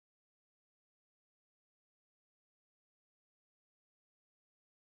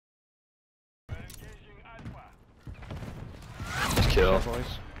chill.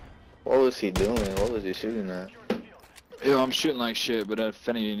 What was he doing? What was he shooting at? Yo, I'm shooting like shit, but if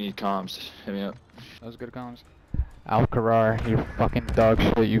any of you need comms, hit me up. That was good comms. Alcarar, you fucking dog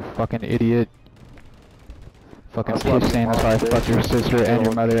shit, you fucking idiot. Fucking keep saying that's why I fucked your sister and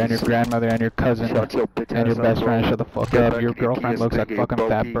your mother and your grandmother and your cousin and your best friend. Shut the fuck up. Your girlfriend looks like fucking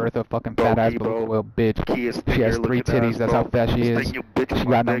Fat Bertha, fucking fat ass beluga whale bitch. She has 3 titties, that's how fat she is. She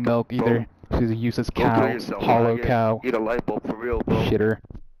got no milk either. She's a useless cow, hollow cow. Shitter.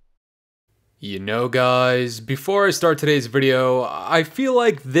 You know guys, before I start today's video, I feel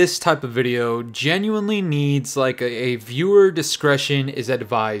like this type of video genuinely needs like a viewer discretion is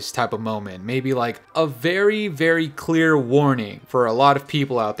advised type of moment. Maybe like a very, very clear warning for a lot of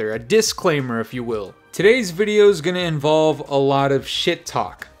people out there, a disclaimer if you will. Today's video is going to involve a lot of shit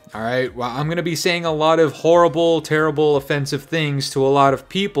talk. Alright, well, I'm going to be saying a lot of horrible, terrible, offensive things to a lot of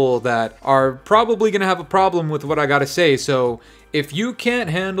people that are probably going to have a problem with what I gotta say, so if you can't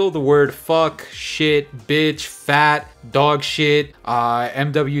handle the word fuck, shit, bitch, fat, dog shit,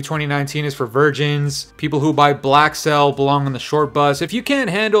 MW 2019 is for virgins, people who buy BLACKCELL belong on the short bus, if you can't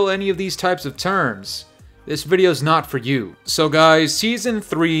handle any of these types of terms, this video's not for you. So guys, Season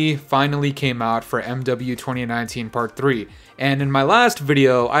 3 finally came out for MW 2019 Part 3. And in my last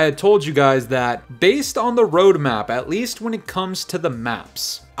video, I had told you guys that based on the roadmap, at least when it comes to the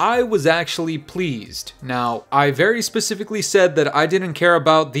maps, I was actually pleased. Now, I very specifically said that I didn't care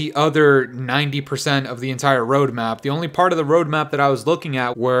about the other 90% of the entire roadmap. The only part of the roadmap that I was looking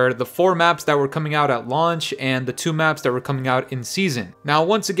at were the 4 maps that were coming out at launch and the 2 maps that were coming out in season. Now,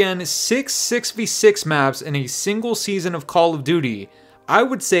 once again, 6 6v6 maps in a single season of Call of Duty, I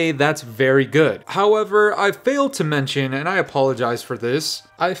would say that's very good. However, I failed to mention, and I apologize for this,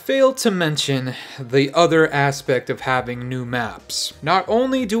 I failed to mention the other aspect of having new maps. Not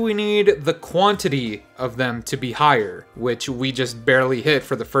only do we need the quantity of them to be higher, which we just barely hit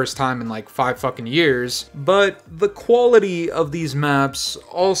for the first time in like 5 fucking years, but the quality of these maps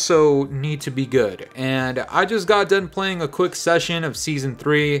also need to be good. And I just got done playing a quick session of Season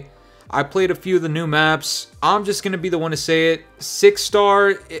 3. I played a few of the new maps. I'm just gonna be the one to say it.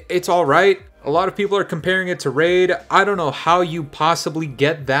 6-star, it's alright. A lot of people are comparing it to Raid. I don't know how you possibly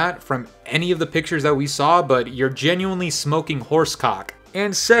get that from any of the pictures that we saw, but you're genuinely smoking horsecock.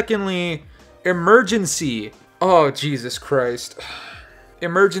 And secondly, Emergency. Oh, Jesus Christ.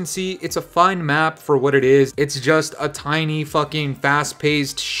 Emergency, it's a fine map for what it is. It's just a tiny fucking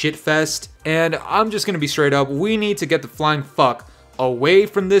fast-paced shitfest. And I'm just gonna be straight up, we need to get the flying fuck away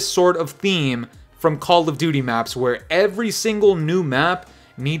from this sort of theme from Call of Duty maps where every single new map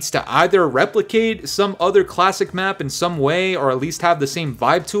needs to either replicate some other classic map in some way or at least have the same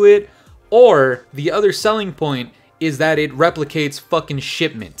vibe to it, or the other selling point is that it replicates fucking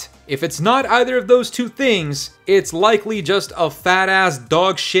Shipment. If it's not either of those two things, it's likely just a fat ass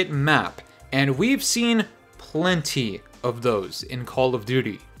dog shit map, and we've seen plenty of those in Call of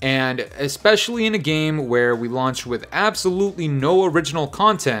Duty. And especially in a game where we launched with absolutely no original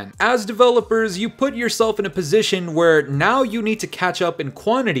content, as developers, you put yourself in a position where now you need to catch up in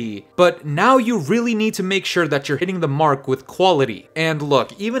quantity, but now you really need to make sure that you're hitting the mark with quality. And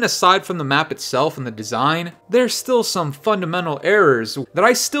look, even aside from the map itself and the design, there's still some fundamental errors that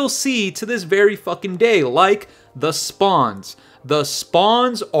I still see to this very fucking day, like the spawns. The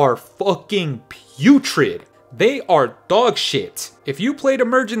spawns are fucking putrid. They are dog shit. If you played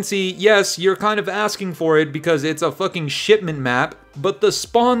Emergency, yes, you're kind of asking for it because it's a fucking Shipment map, but the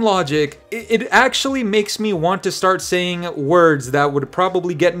spawn logic, it actually makes me want to start saying words that would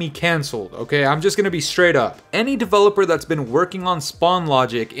probably get me cancelled, okay? I'm just gonna be straight up. Any developer that's been working on spawn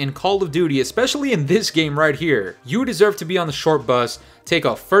logic in Call of Duty, especially in this game right here, you deserve to be on the short bus, take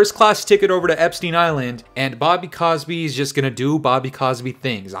a first-class ticket over to Epstein Island, and Bobby Cosby is just gonna do Bobby Cosby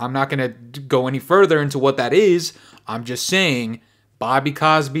things. I'm not gonna go any further into what that is. I'm just saying Bobby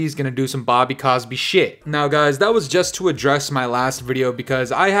Cosby's gonna do some Bobby Cosby shit. Now guys, that was just to address my last video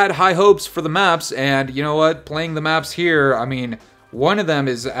because I had high hopes for the maps, and you know what? Playing the maps here, I mean, one of them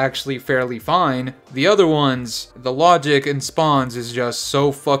is actually fairly fine. The other ones, the logic and spawns is just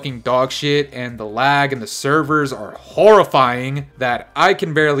so fucking dog shit, and the lag and the servers are horrifying that I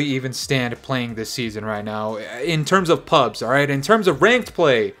can barely even stand playing this season right now. In terms of pubs, alright? In terms of ranked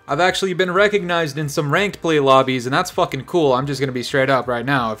play, I've actually been recognized in some ranked play lobbies, and that's fucking cool. I'm just gonna be straight up right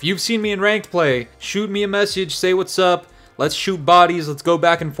now. If you've seen me in ranked play, shoot me a message, say what's up. Let's shoot bodies, let's go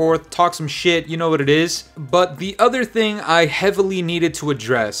back and forth, talk some shit, you know what it is. But the other thing I heavily needed to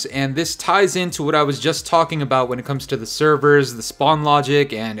address, and this ties into what I was just talking about when it comes to the servers, the spawn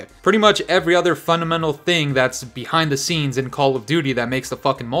logic, and pretty much every other fundamental thing that's behind the scenes in Call of Duty that makes the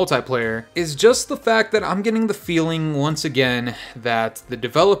fucking multiplayer, is just the fact that I'm getting the feeling once again that the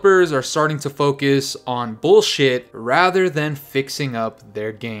developers are starting to focus on bullshit rather than fixing up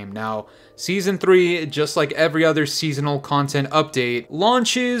their game. Now, Season 3, just like every other seasonal content update,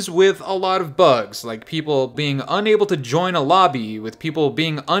 launches with a lot of bugs, like people being unable to join a lobby, with people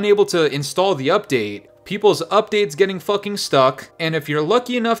being unable to install the update, people's updates getting fucking stuck, and if you're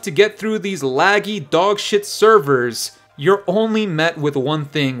lucky enough to get through these laggy dog shit servers, you're only met with one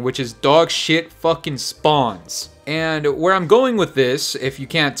thing, which is dog shit fucking spawns. And where I'm going with this, if you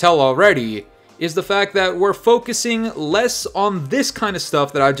can't tell already, is the fact that we're focusing less on this kind of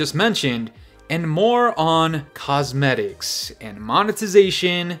stuff that I just mentioned and more on cosmetics and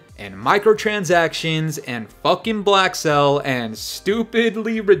monetization and microtransactions and fucking BLACKCELL and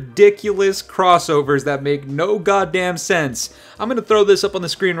stupidly ridiculous crossovers that make no goddamn sense. I'm gonna throw this up on the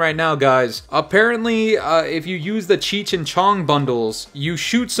screen right now, guys. Apparently, if you use the CHEECH and CHONG bundles, you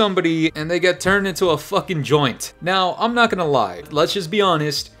shoot somebody and they get turned into a fucking joint. Now, I'm not gonna lie, let's just be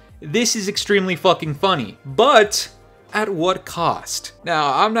honest. This is extremely fucking funny, but at what cost?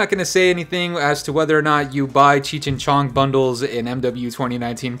 Now, I'm not gonna say anything as to whether or not you buy CHEECH and CHONG bundles in MW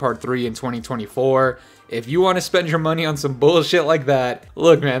 2019 Part 3 in 2024. If you want to spend your money on some bullshit like that,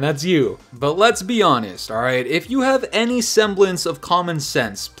 look man, that's you. But let's be honest, alright? If you have any semblance of common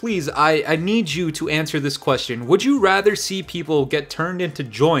sense, please, I need you to answer this question. Would you rather see people get turned into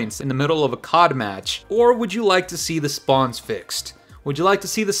joints in the middle of a COD match, or would you like to see the spawns fixed? Would you like to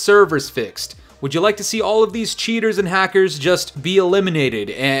see the servers fixed? Would you like to see all of these cheaters and hackers just be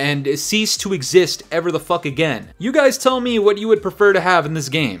eliminated and cease to exist ever the fuck again? You guys tell me what you would prefer to have in this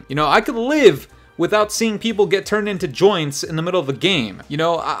game. You know, I could live without seeing people get turned into joints in the middle of a game. You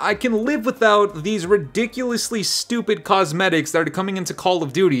know, I can live without these ridiculously stupid cosmetics that are coming into Call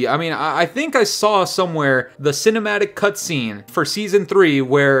of Duty. I mean, I think I saw somewhere the cinematic cutscene for Season 3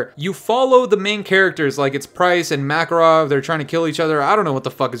 where you follow the main characters like it's Price and Makarov, they're trying to kill each other. I don't know what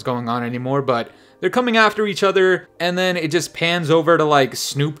the fuck is going on anymore, but they're coming after each other, and then it just pans over to like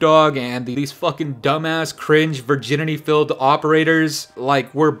Snoop Dogg and these fucking dumbass, cringe, virginity-filled operators.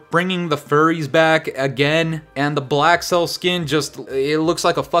 Like, we're bringing the furries back again, and the BLACKCELL skin just, it looks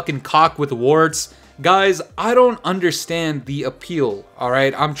like a fucking cock with warts. Guys, I don't understand the appeal,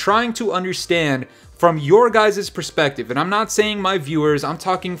 alright? I'm trying to understand from your guys' perspective, and I'm not saying my viewers, I'm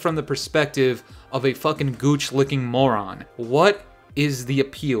talking from the perspective of a fucking gooch-licking moron. What is the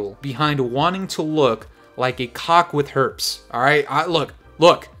appeal behind wanting to look like a cock with herpes? Alright,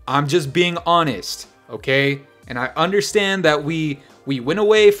 look, I'm just being honest, okay? And I understand that we went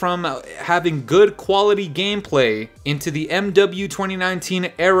away from having good quality gameplay into the MW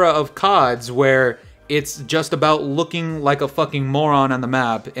 2019 era of CODs where it's just about looking like a fucking moron on the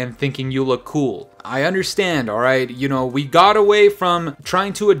map and thinking you look cool. I understand, alright? You know, we got away from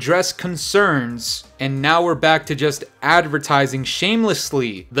trying to address concerns, and now we're back to just advertising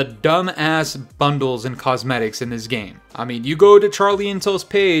shamelessly the dumbass bundles and cosmetics in this game. I mean, you go to Charlie Intel's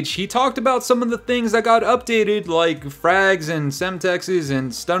page, he talked about some of the things that got updated, like frags and semtexes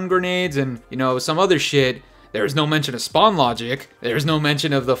and stun grenades and, you know, some other shit. There's no mention of spawn logic. There's no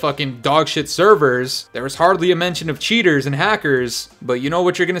mention of the fucking dogshit servers. There was hardly a mention of cheaters and hackers. But you know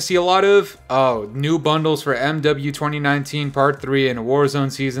what you're gonna see a lot of? Oh, new bundles for MW 2019 Part 3 and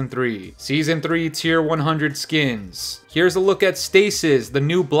Warzone Season 3. Season 3 Tier 100 skins. Here's a look at Stasis, the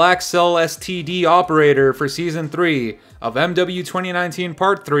new BLACKCELL STD operator for Season 3 of MW 2019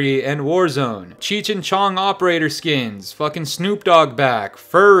 Part 3 and Warzone. CHEECH and CHONG operator skins, fucking Snoop Dogg back,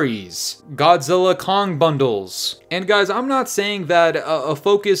 furries, Godzilla Kong bundles. And guys, I'm not saying that a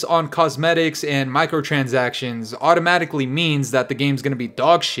focus on cosmetics and microtransactions automatically means that the game's gonna be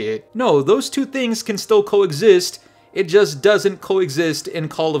dog shit. No, those two things can still coexist. It just doesn't coexist in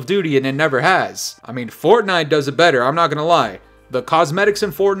Call of Duty, and it never has. I mean, Fortnite does it better, I'm not gonna lie. The cosmetics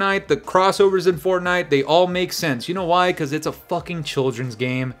in Fortnite, the crossovers in Fortnite, they all make sense. You know why? Because it's a fucking children's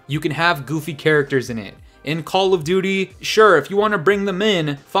game. You can have goofy characters in it. In Call of Duty, sure, if you want to bring them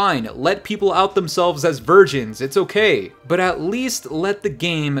in, fine. Let people out themselves as virgins, it's okay. But at least let the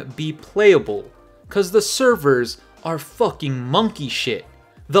game be playable. Because the servers are fucking monkey shit.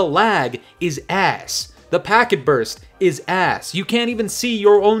 The lag is ass. The packet burst is ass. You can't even see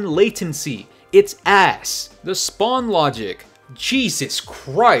your own latency. It's ass. The spawn logic. Jesus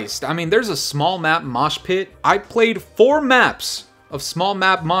Christ. I mean, there's a small map mosh pit. I played 4 maps of small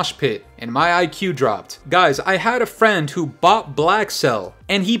map mosh pit, and my IQ dropped. Guys, I had a friend who bought BLACKCELL,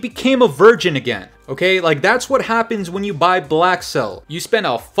 and he became a virgin again. Okay, like that's what happens when you buy BLACKCELL. You spend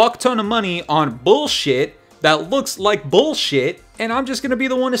a fuck ton of money on bullshit that looks like bullshit, and I'm just gonna be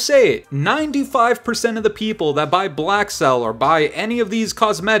the one to say it. 95% of the people that buy BLACKCELL or buy any of these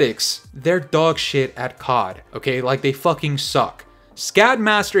cosmetics, they're dog shit at COD, okay? Like they fucking suck. Scad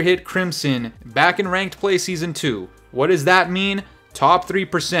Master hit Crimson back in Ranked Play Season 2. What does that mean? Top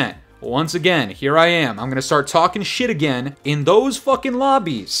 3%. Once again, here I am. I'm gonna start talking shit again in those fucking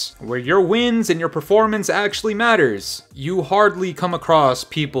lobbies where your wins and your performance actually matters. You hardly come across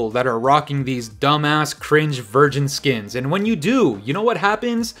people that are rocking these dumbass cringe virgin skins. And when you do, you know what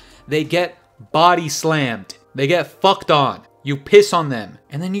happens? They get body slammed. They get fucked on. You piss on them,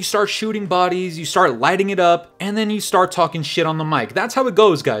 and then you start shooting bodies, you start lighting it up, and then you start talking shit on the mic. That's how it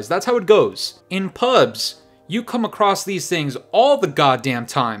goes, guys. That's how it goes. In pubs, you come across these things all the goddamn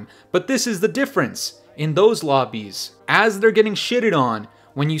time, but this is the difference. In those lobbies, as they're getting shitted on,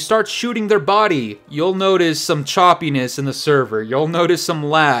 when you start shooting their body, you'll notice some choppiness in the server, you'll notice some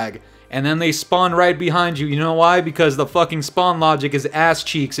lag, and then they spawn right behind you. You know why? Because the fucking spawn logic is ass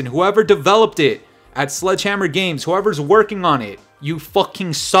cheeks, and whoever developed it at Sledgehammer Games, whoever's working on it, you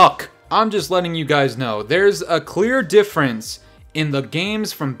fucking suck. I'm just letting you guys know, there's a clear difference in the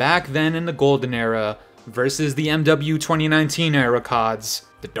games from back then in the golden era versus the MW 2019 era CODs,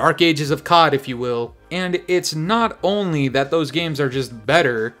 the dark ages of COD if you will. And it's not only that those games are just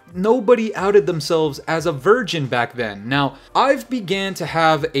better, nobody outed themselves as a virgin back then. Now, I've began to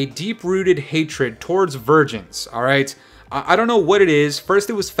have a deep-rooted hatred towards virgins, alright? I don't know what it is. First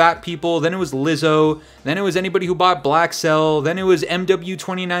it was fat people, then it was Lizzo, then it was anybody who bought BLACKCELL, then it was MW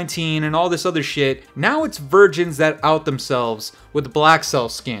 2019 and all this other shit. Now it's virgins that out themselves with BLACKCELL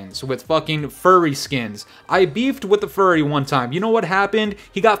skins, with fucking furry skins. I beefed with the furry one time. You know what happened?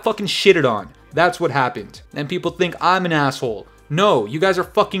 He got fucking shitted on. That's what happened. And people think I'm an asshole. No, you guys are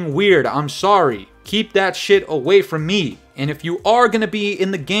fucking weird. I'm sorry. Keep that shit away from me. And if you are gonna be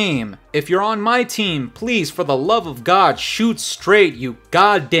in the game, if you're on my team, please, for the love of God, shoot straight, you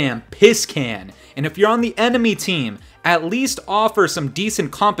goddamn piss can. And if you're on the enemy team, at least offer some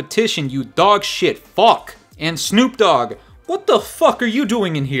decent competition, you dog shit fuck. And Snoop Dogg, what the fuck are you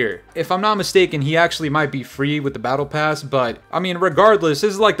doing in here? If I'm not mistaken, he actually might be free with the battle pass, but I mean, regardless,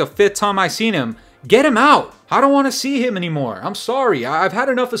 this is like the 5th time I've seen him. Get him out. I don't want to see him anymore. I'm sorry. I've had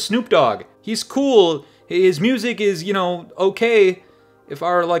enough of Snoop Dogg. He's cool. His music is, you know, okay if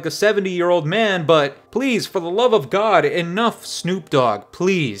I were like a 70-year-old man, but please, for the love of God, enough Snoop Dogg,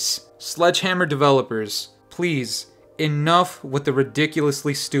 please. Sledgehammer developers, please, enough with the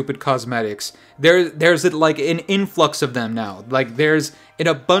ridiculously stupid cosmetics. There's like an influx of them now. Like there's an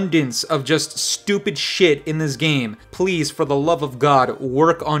abundance of just stupid shit in this game. Please, for the love of God,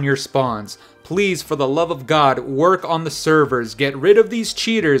 work on your spawns. Please, for the love of God, work on the servers. Get rid of these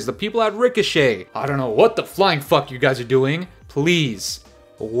cheaters, the people at Ricochet. I don't know what the flying fuck you guys are doing. Please,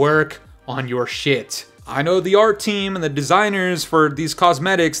 work on your shit. I know the art team and the designers for these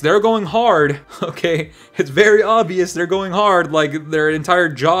cosmetics, they're going hard, okay? It's very obvious they're going hard, like their entire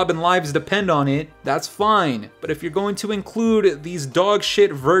job and lives depend on it. That's fine. But if you're going to include these dog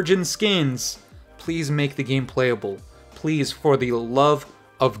shit virgin skins, please make the game playable. Please, for the love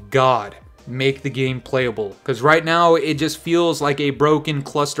of God, make the game playable. Because right now, it just feels like a broken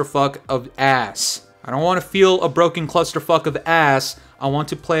clusterfuck of ass. I don't want to feel a broken clusterfuck of ass. I want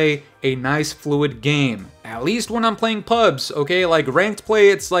to play a nice fluid game. At least when I'm playing pubs, okay? Like ranked play,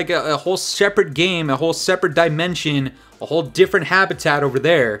 it's like a whole separate game, a whole separate dimension, a whole different habitat over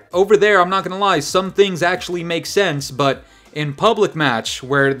there. Over there, I'm not gonna lie, some things actually make sense, but in public match,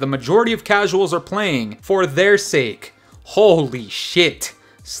 where the majority of casuals are playing for their sake, holy shit.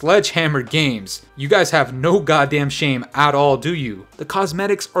 Sledgehammer Games, you guys have no goddamn shame at all, do you? The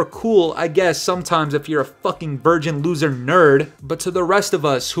cosmetics are cool, I guess, sometimes if you're a fucking virgin loser nerd, but to the rest of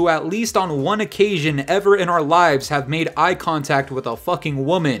us who at least on one occasion ever in our lives have made eye contact with a fucking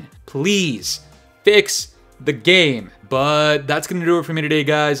woman, please fix the game. But that's gonna do it for me today,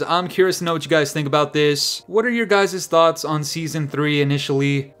 guys. I'm curious to know what you guys think about this. What are your guys' thoughts on Season 3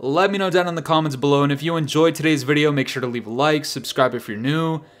 initially? Let me know down in the comments below, and if you enjoyed today's video, make sure to leave a like, subscribe if you're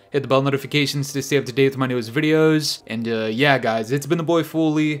new, hit the bell notifications to stay up to date with my newest videos. And yeah, guys, it's been the boy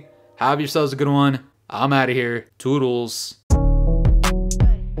Fooly. Have yourselves a good one. I'm out of here. Toodles.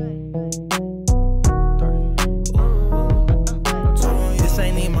 This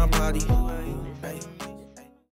ain't in my body.